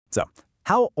So,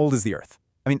 how old is the Earth?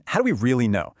 I mean, how do we really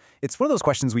know? It's one of those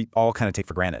questions we all kind of take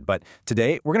for granted, but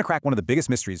today we're going to crack one of the biggest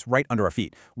mysteries right under our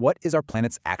feet. What is our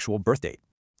planet's actual birth date?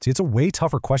 See, it's a way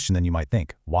tougher question than you might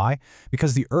think. Why?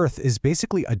 Because the Earth is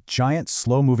basically a giant,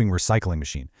 slow-moving recycling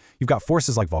machine. You've got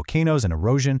forces like volcanoes and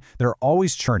erosion that are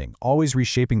always churning, always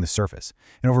reshaping the surface.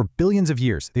 And over billions of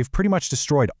years, they've pretty much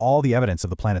destroyed all the evidence of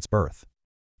the planet's birth.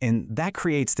 And that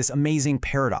creates this amazing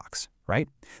paradox, right?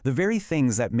 The very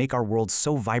things that make our world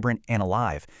so vibrant and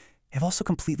alive have also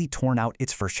completely torn out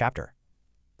its first chapter.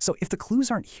 So if the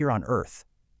clues aren't here on Earth,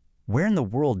 where in the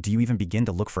world do you even begin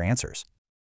to look for answers?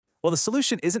 Well, the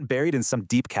solution isn't buried in some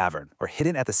deep cavern or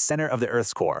hidden at the center of the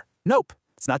Earth's core. Nope,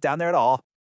 it's not down there at all.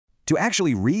 To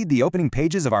actually read the opening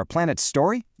pages of our planet's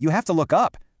story, you have to look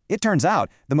up. It turns out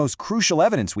the most crucial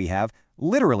evidence we have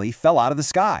literally fell out of the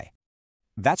sky.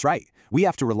 That's right, we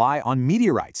have to rely on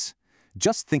meteorites.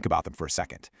 Just think about them for a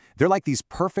second. They're like these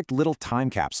perfect little time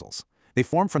capsules. They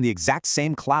form from the exact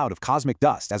same cloud of cosmic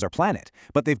dust as our planet,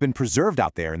 but they've been preserved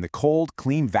out there in the cold,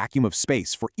 clean vacuum of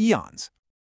space for eons.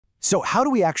 So how do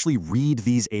we actually read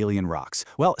these alien rocks?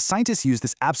 Well, scientists use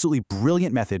this absolutely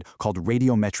brilliant method called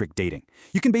radiometric dating.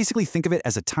 You can basically think of it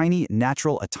as a tiny,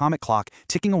 natural atomic clock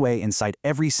ticking away inside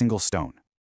every single stone.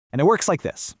 And it works like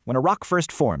this. When a rock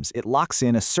first forms, it locks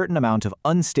in a certain amount of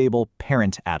unstable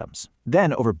parent atoms.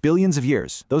 Then, over billions of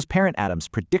years, those parent atoms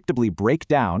predictably break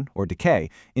down, or decay,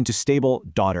 into stable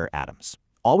daughter atoms.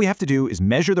 All we have to do is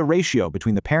measure the ratio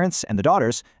between the parents and the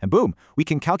daughters, and boom, we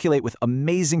can calculate with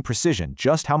amazing precision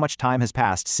just how much time has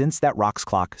passed since that rock's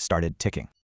clock started ticking.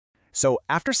 So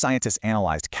after scientists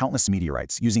analyzed countless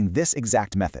meteorites using this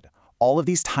exact method, all of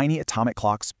these tiny atomic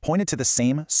clocks pointed to the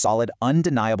same solid,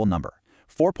 undeniable number,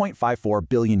 4.54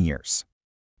 billion years.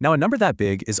 Now, a number that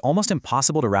big is almost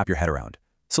impossible to wrap your head around.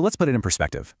 So let's put it in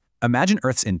perspective. Imagine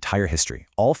Earth's entire history,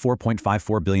 all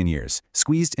 4.54 billion years,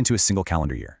 squeezed into a single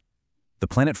calendar year. The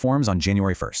planet forms on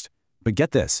January 1st. But get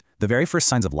this, the very first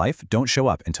signs of life don't show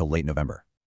up until late November.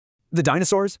 The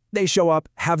dinosaurs, they show up,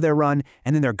 have their run,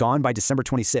 and then they're gone by December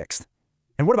 26th.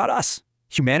 And what about us?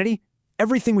 Humanity?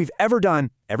 Everything we've ever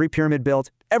done, every pyramid built,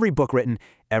 every book written,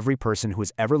 every person who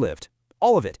has ever lived,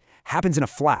 all of it happens in a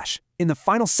flash, in the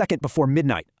final second before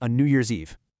midnight on New Year's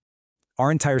Eve.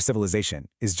 Our entire civilization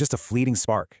is just a fleeting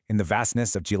spark in the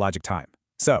vastness of geologic time.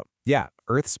 So, yeah,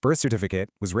 Earth's birth certificate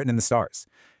was written in the stars.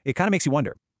 It kind of makes you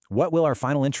wonder, what will our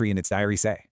final entry in its diary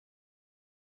say?